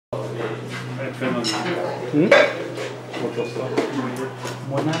Wat was dat?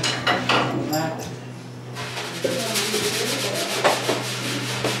 Wannna. Ik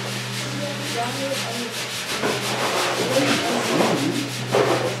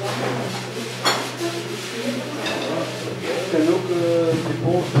ken ook die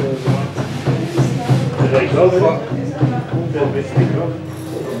Poolse gemaakt. Dat is wel wat. Dat wist ik wel.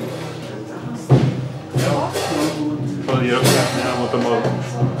 Ik wil hier ook graag mee aan moeten maken.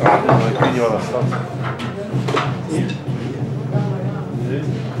 Ik weet niet waar dat staat. Hier? Nee.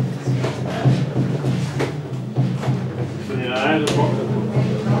 Ik ben hier eigenlijk bang dat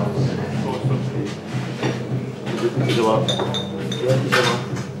Is er wat? Ja, is er wat?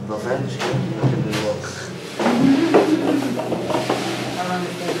 Nog verder misschien?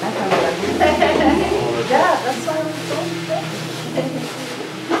 Ja, dat zou ik toch.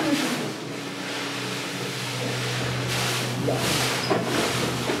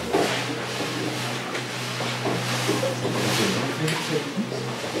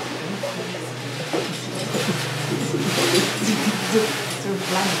 Zo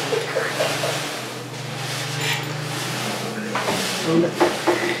klein.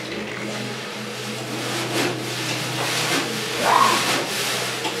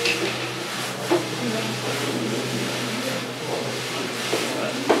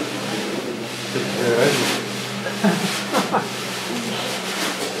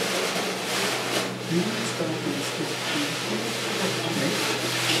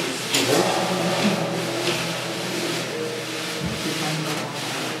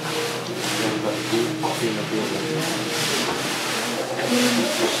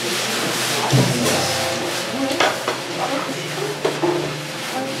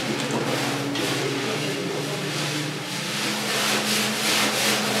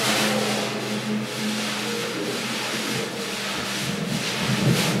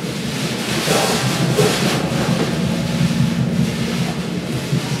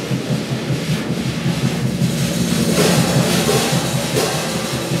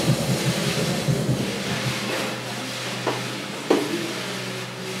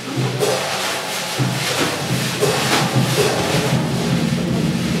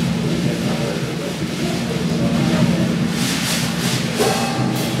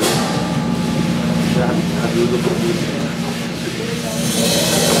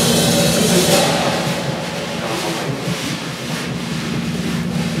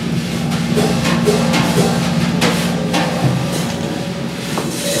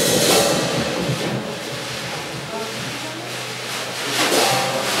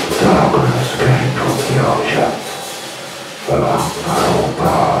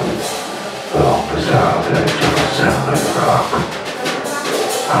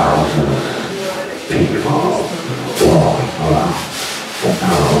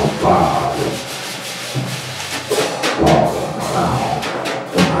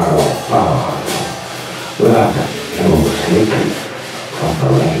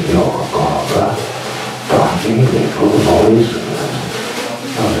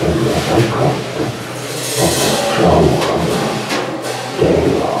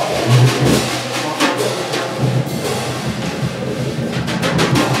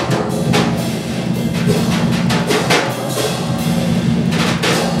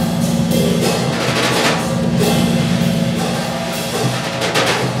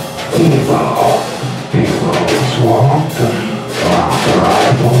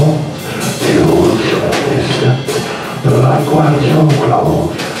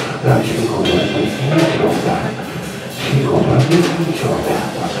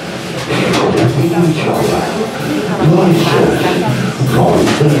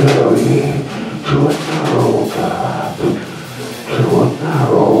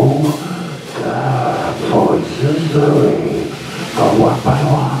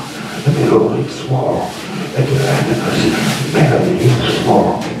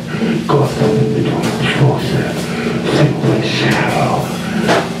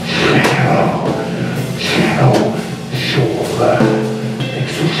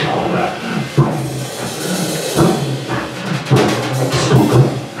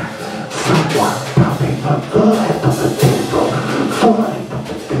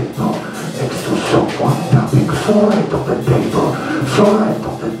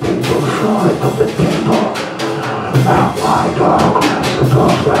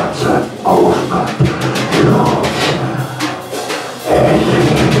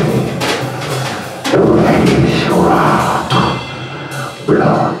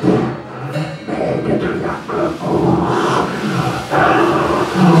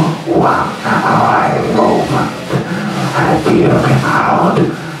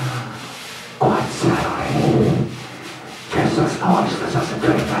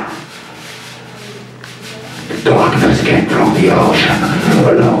 Darkness came from the ocean,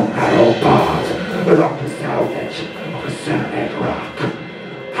 along narrow paths, along the south edge of a serenade rock.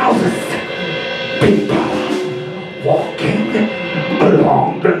 Houses, people, walking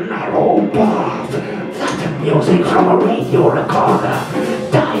along the narrow path. That music from a radio recorder,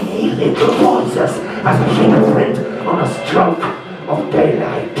 tiny little voices as a fingerprint on a stroke of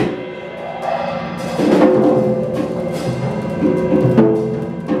daylight.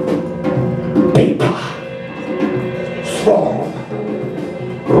 People swarm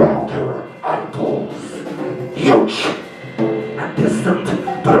round her eyeballs, huge and distant,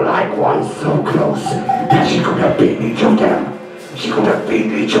 but likewise so close that she could have been each of them. She could have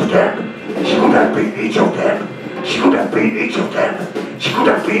been each of them. She could have been each of them. She could have been each of them. She could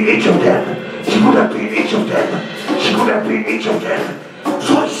have been each of them. She could have been each of them. She could have been each of them.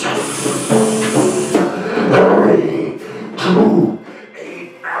 Voices. Hurry through a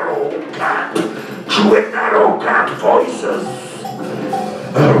narrow gap. Through a narrow gap. Voices.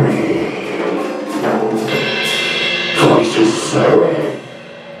 Hurry. Voices hurry.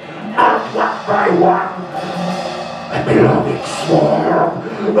 And one by one, a melodic swarm,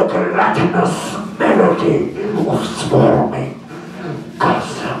 a gelatinous melody of swarming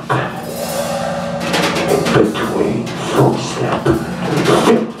gossip. Between footstep,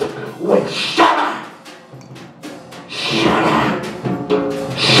 filled with shudder, shudder,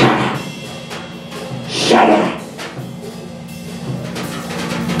 shudder, shudder.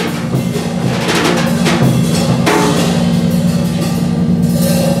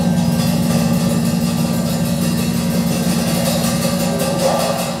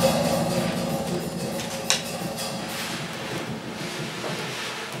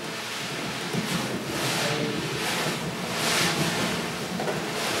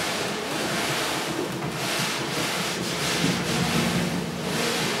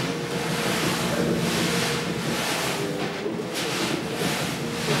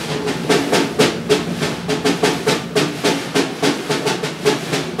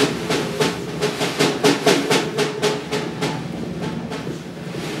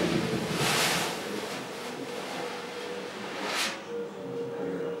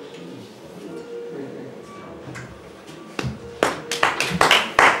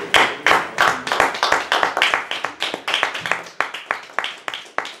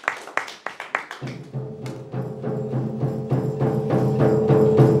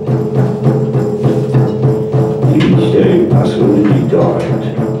 Each day Pasolini died.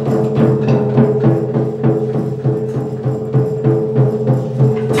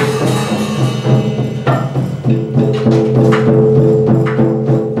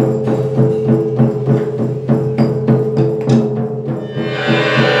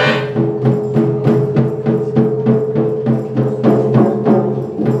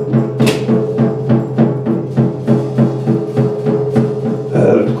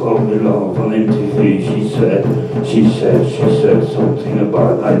 Heard Call Me Love on MTV, she said something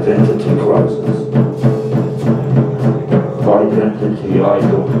about identity crisis. Identity, I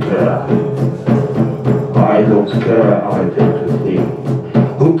don't care. I don't care, identity.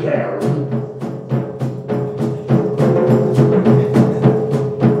 Who cares?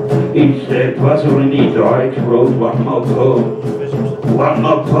 Each day Pasolini died, wrote one more poem. One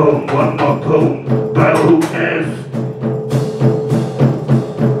more poem, one more poem. But who cares?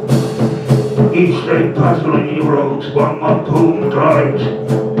 Each day Pasolini wrote one more poem, died.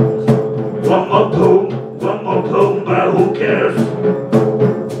 One more poem, but who cares?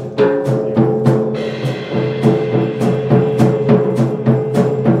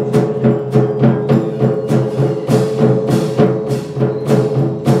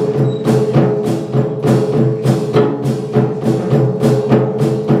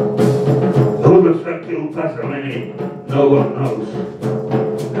 Who the fuck killed Pasolini? No one knows.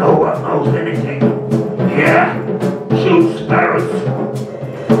 No one knows anything. Yeah? Shoot sparrows.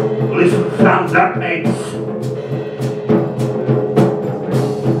 Listen, sounds up, mates.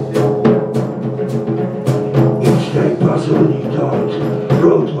 Each day Pasolini died,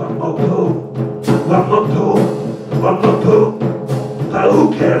 wrote one more poem. One more poem, one more poem. But who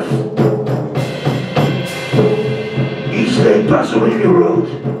cares? Each day Pasolini wrote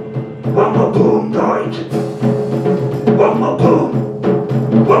one more poem, died. One more poem.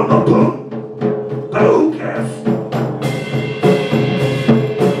 One more poem, but who cares?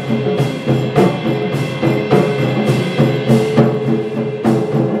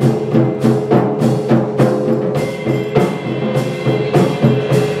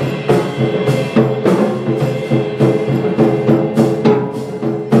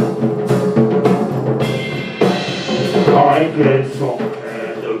 I get some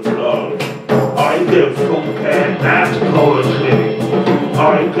kind of love. I still don't care that poetry.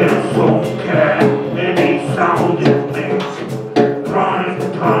 I just don't care any sound it makes. Prime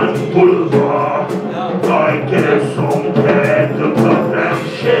time boulevard. I just don't care the goddamn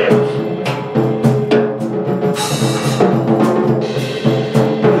shit.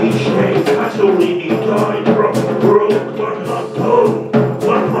 Each day Pasolini died broke one more poem,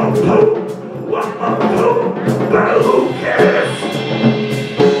 one more poem, one more poem, but who cares?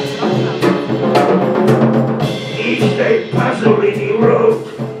 Each day Pasolini wrote,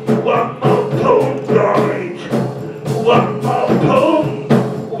 one more poem died, one more poem,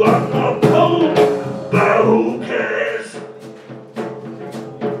 but who cares?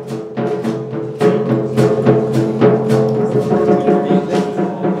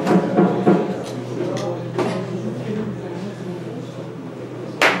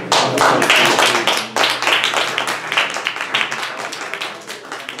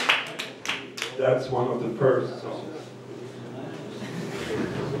 That's one of the first songs.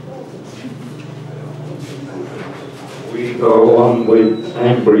 We go on with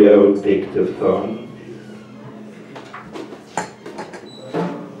Embryo Dictaphone.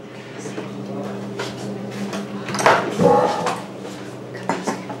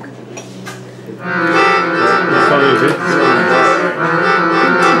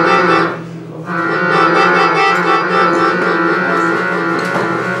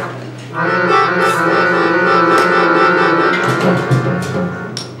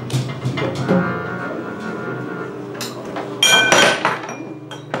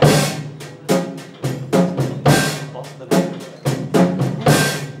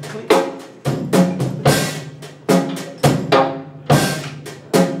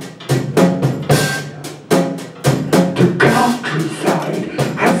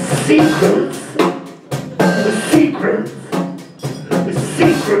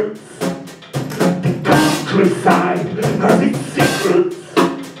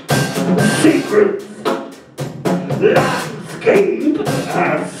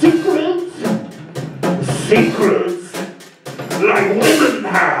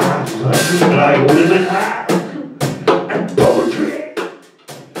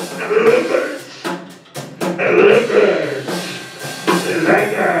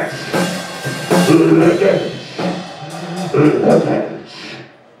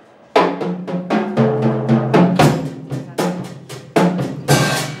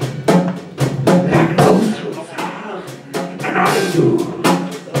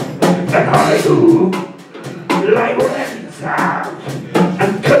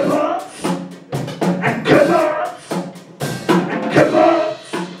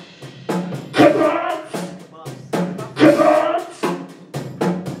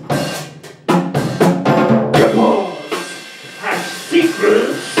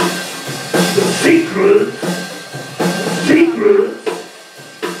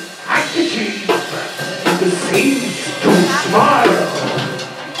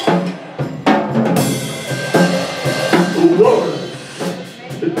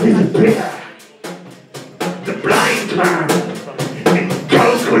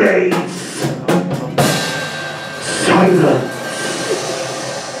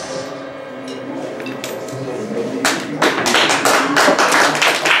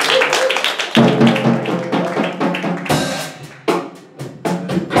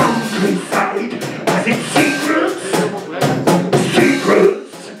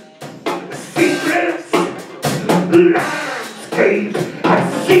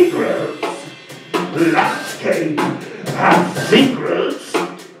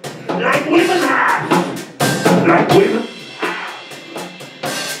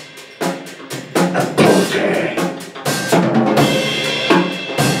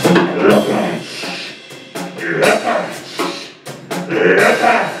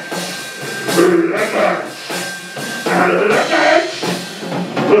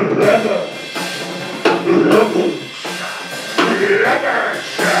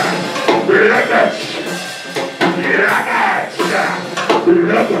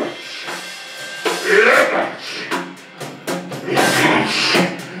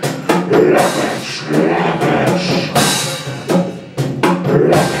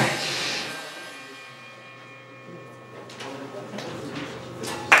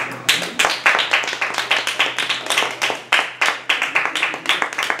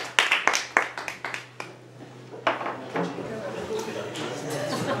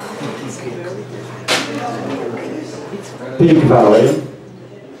 Big Valley.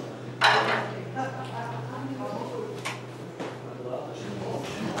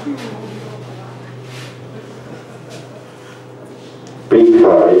 Big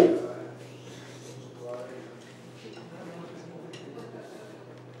Valley.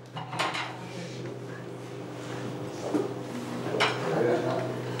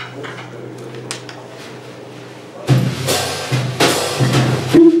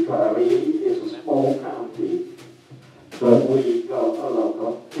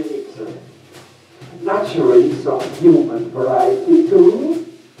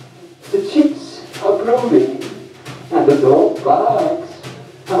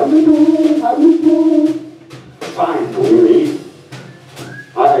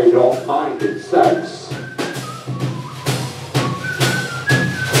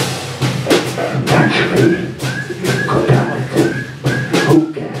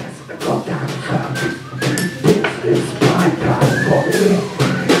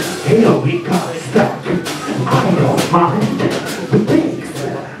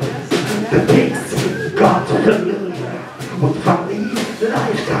 The pigs got familiar with funny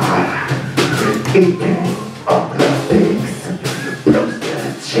lifestyle. Eating other pigs, roast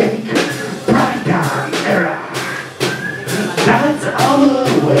and shake, prime time era. That's our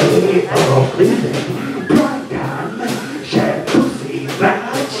way of living. Prime time, share pussy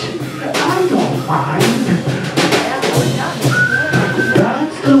batch. I don't mind.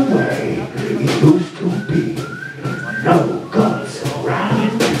 That's the way it used to be. No guns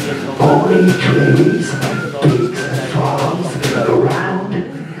around, only trees, pigs and farms around.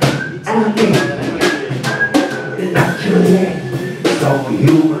 And naturally, some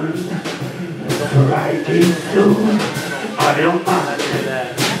human variety soon. I don't mind.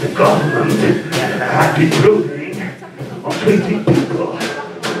 The government had been ruling on treating people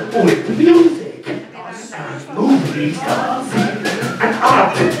with music and movie stars and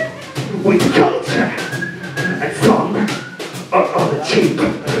art with culture and some other cheap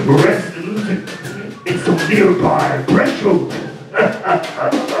resident in some nearby breadfruit.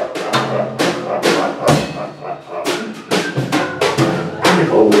 And the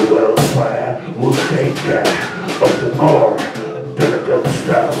whole welfare will take care of the more delicate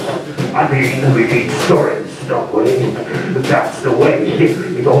stuff. I mean, we need storage, don't we? That's the way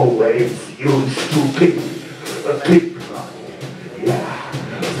it always used to be. A big money, yeah,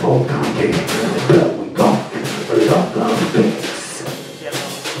 small country, but we got a lot of pigs.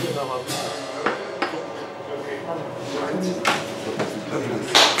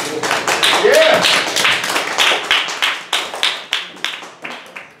 Yeah!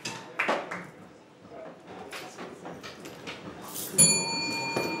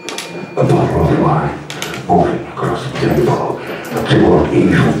 A bottle of wine moving across the table toward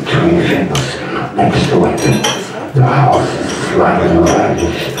even three fingers next to it. The house is slightly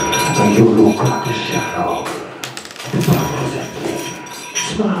reddish and you look at the shadow. The bottle is empty.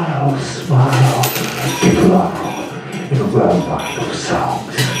 Smile, smile. People are in a worldwide of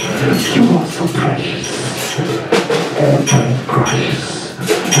songs. You are so precious. Airplane crashes.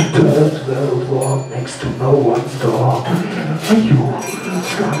 And birds will walk next to no one's door. And you,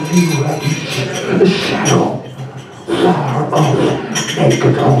 slightly reddish, a shadow, far off,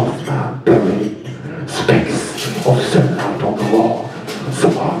 naked horseman buried, specks of sunlight on the wall.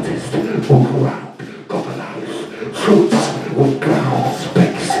 Some artists move around, got alive, fruits with brown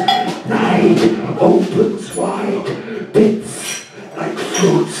specks. Night opens wide, bits like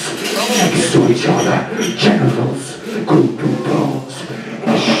fruits next to each other, genitals glued to bones. A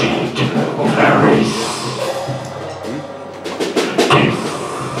shade of Paris.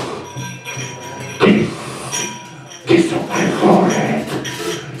 Kiss on my forehead.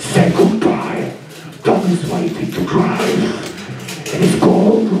 Say goodbye. Tom is waiting to drive. In his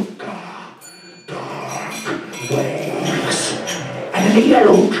golden car. Dark waves. And in the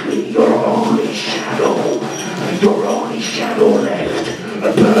yellow tree, your only shadow. Your only shadow left.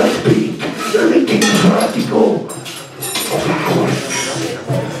 A bird beak, licking vertigo of hours.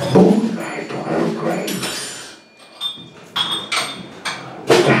 Moonlight on her graves.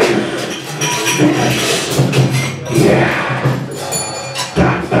 5 minutes. Yeah.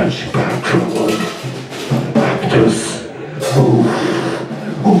 That much about trouble. Actors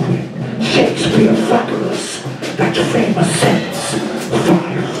moving. Shakespeare fabulous. That famous sentence.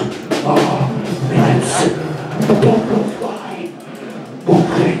 5 more minutes. A bottle of wine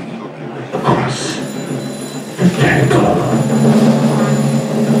moving across the table.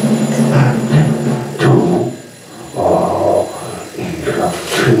 And 2 or even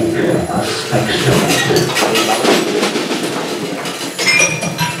 3 fingers next to it.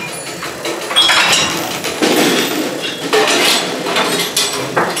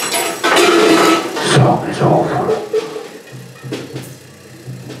 Song is over.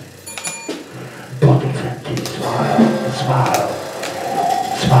 Bottles empty. Smile, smile,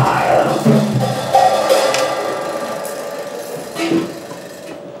 smile.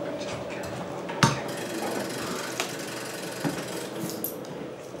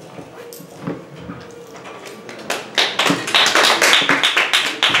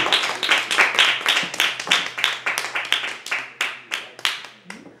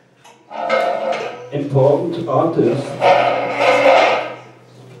 Important artist.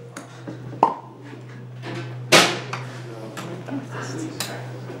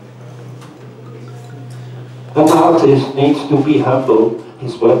 An artist needs to be humble.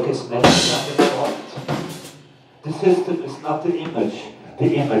 His work is never that important. The system is not the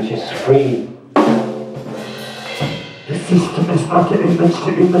image is free. The system is not the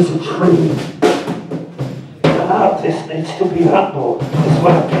image is free. The artist needs to be humble. His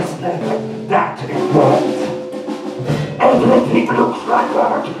work is never that important. Everything looks like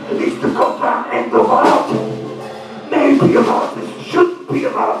art. It is the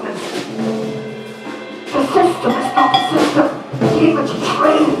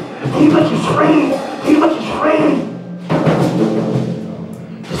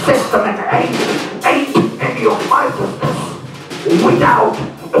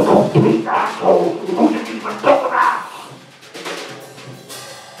know who to even talk about.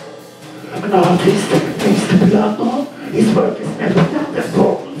 An artist needs to be humble. His work is never that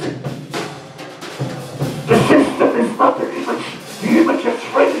important. The system is not the image. The image is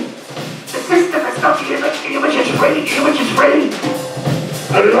free. The system is not the image. The image is free. The image is free.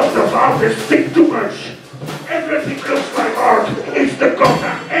 A lot of artists think too much. Everything looks like art. It's the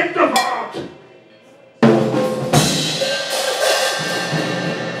goddamn end of art.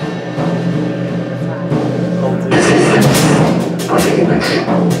 The system, not the image.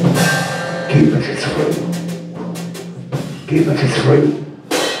 The image is free. The image is free.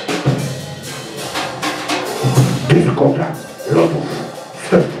 Deze goddamn lotus,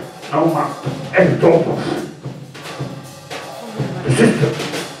 stuff, Noma, and Dotos. The system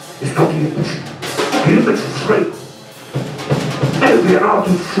is not the image. The image is free. Maybe an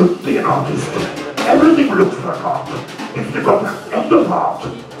artist should be an artist. Everything looks like art. It's the goddamn end of art.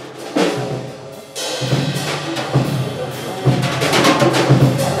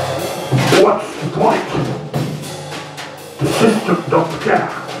 What's the point? The system don't care.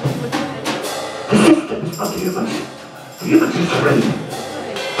 The system is not the image. The image is free.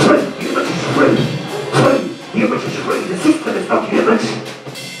 Free. The image is free. Free. The image is free. The system is not the image.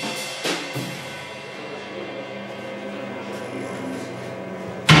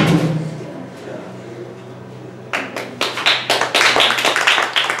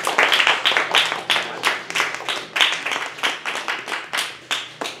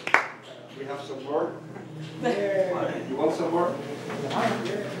 We have some more. You want some more?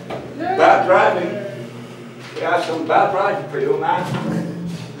 Bad driving. We have some bad driving for you, man.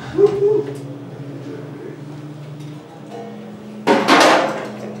 Woo-hoo.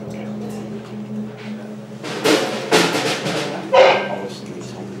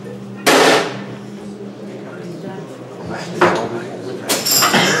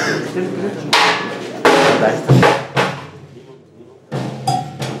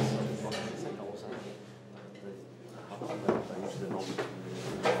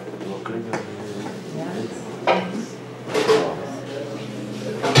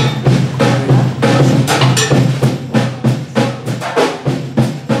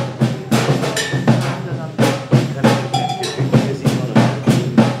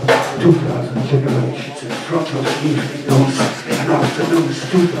 Generations in front of the evening news and afternoons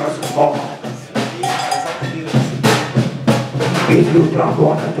 2004. If you don't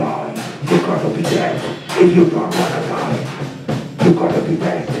wanna die, you gotta be dead. If you don't wanna die, you gotta be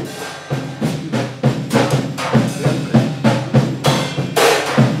dead.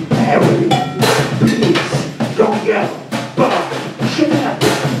 Harry, please, don't yell. Bob, shut up.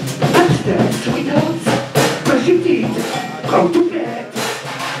 Upstairs, sweethearts. Brush your teeth. Go to bed.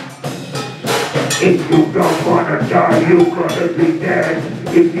 If you don't wanna die, you gotta be dead.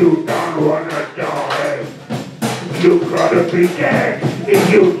 If you don't wanna die, you gotta be dead.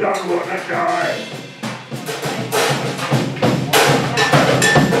 If you don't wanna die.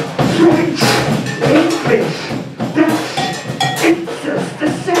 French, English, Dutch, it's just the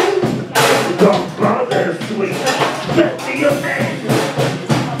same. Don't bother, sweetheart, let me a man.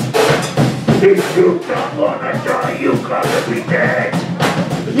 If you don't wanna die, you gotta be dead.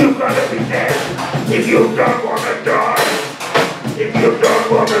 You gotta be dead. If you don't wanna die, if you don't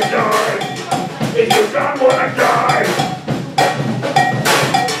wanna die, if you don't wanna die.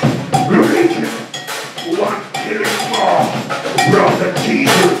 Religion, one killing more. Brother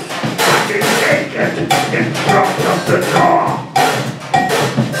Jesus, standing naked in front of the door.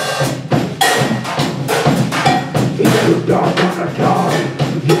 If you don't wanna die,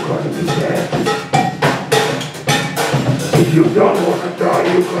 you gotta be dead. If you don't wanna die,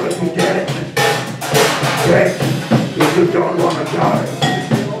 you gotta be dead. Dead, if you don't wanna die.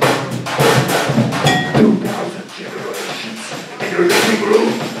 2,000 generations in your living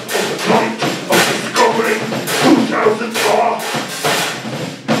room on the point of discovering 2004.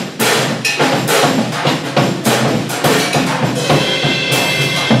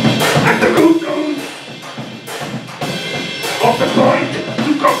 And the good news of the point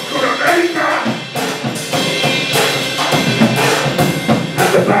to conquer America. And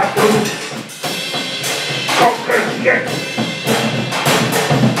the bad news conquers yet.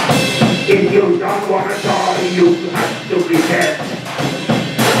 If you don't wanna die, you have to be dead.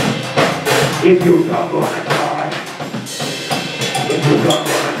 If you don't wanna die, if you don't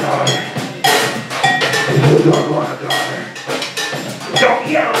wanna die, if you don't wanna die. Don't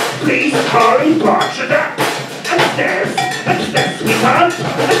yell, please, hurry, punch it up. Upstairs, upstairs, sweetheart,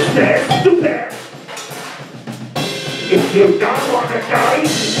 upstairs to bed. If you don't wanna die,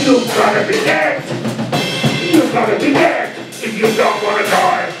 you gotta be dead. You gotta be dead if you don't wanna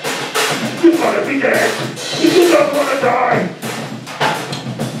die. You gotta be dead. You don't wanna die.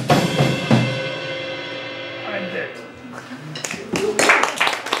 I'm dead.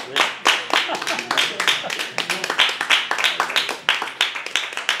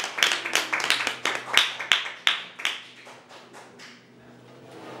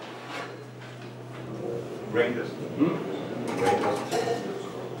 Rain dust. Rain dust.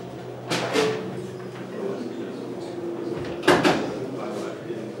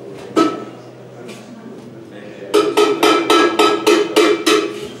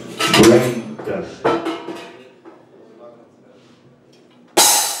 Brain dust.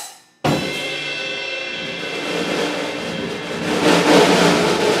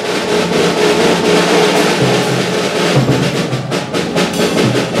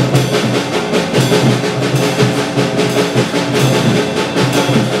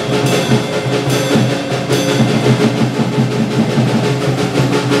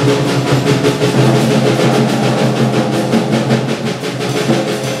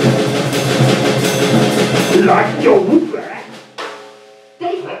 Like your woodenware,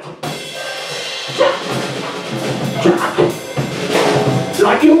 David. Jack.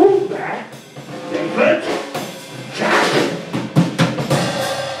 Like your woodenware, David. Jack.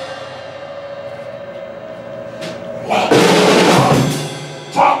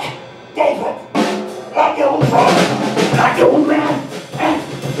 Jack. David. Like your woodenware. Like your woodenware,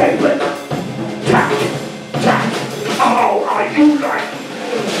 David. Jack. Jack. Oh, are you like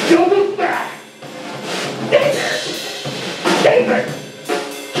your woodenware? David! David!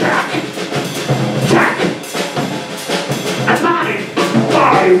 Jack! Jack! And I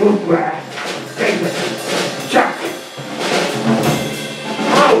would wear David! Jack!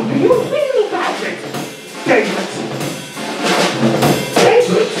 How do you feel about it? David!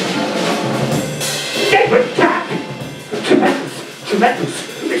 David! David! Jack! Tremendous! Tremendous!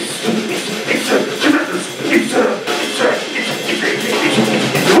 It's tremendous! It's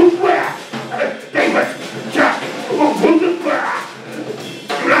woodenware! David! Jack! Woodenware!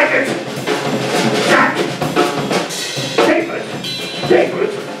 You like it? Jack! David!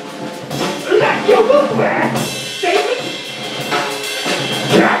 David! Like your woodenware! David!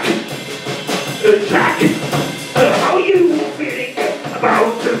 Jack! Jack! How are you feeling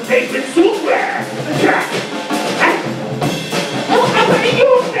about David's woodenware? Jack! How about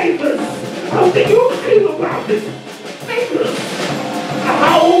your neighbors? How do you feel about it? Neighbors!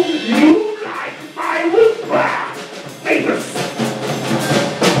 How you like my woodenware? Neighbors!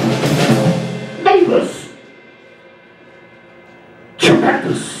 Neighbors!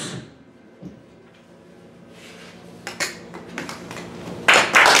 Tremendous!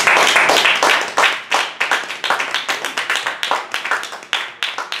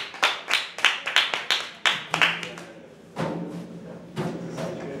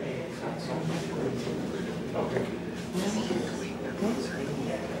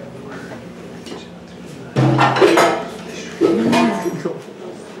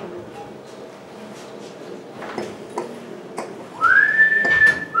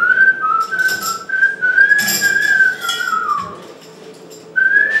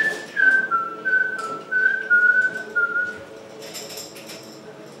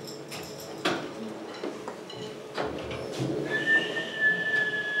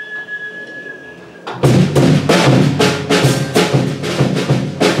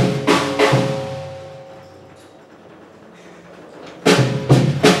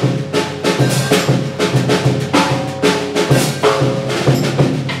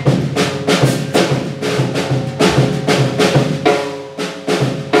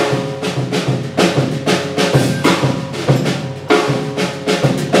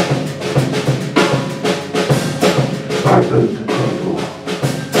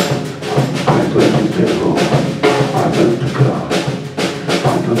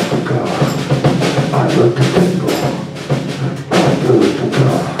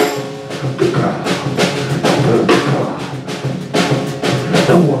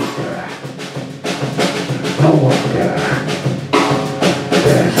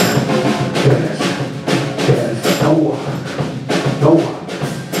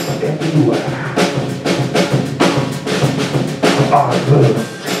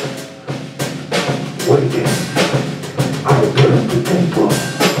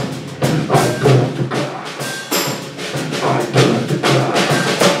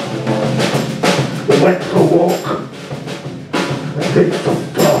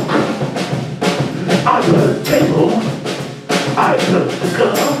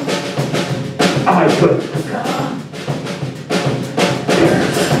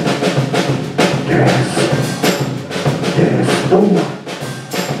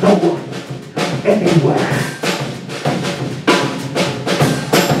 No one.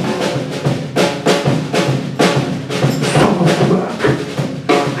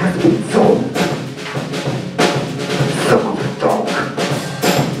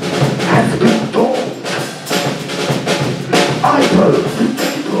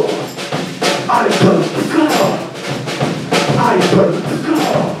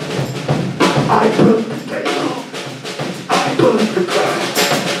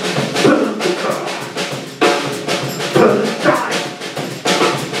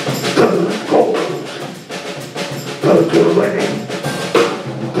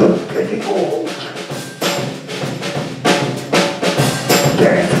 getting old.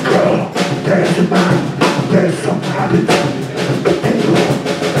 There's a girl, there's a man, there's some habit, a table,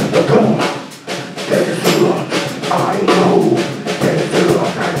 a girl. There's a lot I know, there's a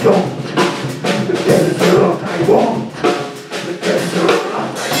lot I don't, there's a lot I want, there's a lot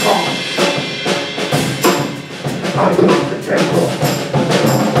I want. I built the table,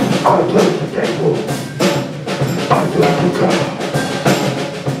 I built the table, I built the car.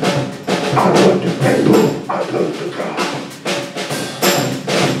 I built the table, I built the car.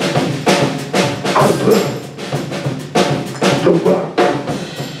 I built the work.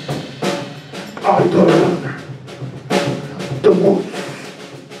 I burn the woods.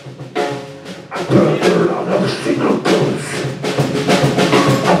 I burn a lot of single goods.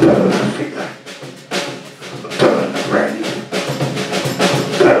 I burn a finger. Burn ready.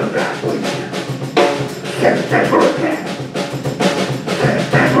 Burn that weed. Then never again. Then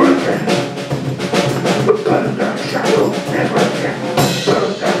never again. Burn that shadow, never again. Burn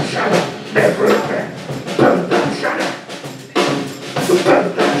that shadow, never again. Burn that shadow. Burn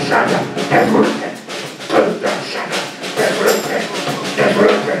that shadow, never again. Burn that shadow, never again. Never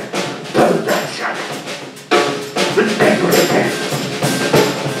again. Burn that shadow, never again.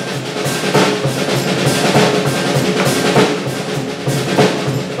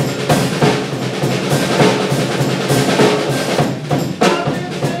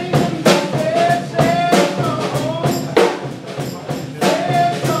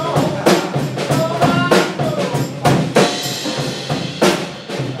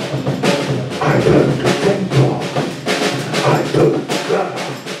 I built the temple, I built the car,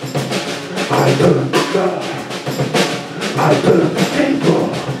 I built the car, I built the table,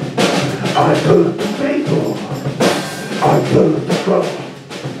 I built the table, I built the car,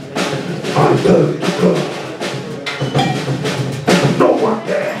 I built the car. No one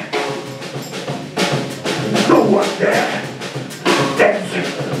there, no one there,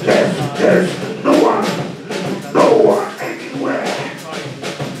 there's no one anywhere.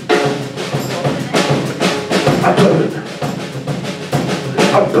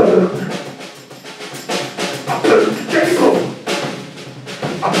 I burn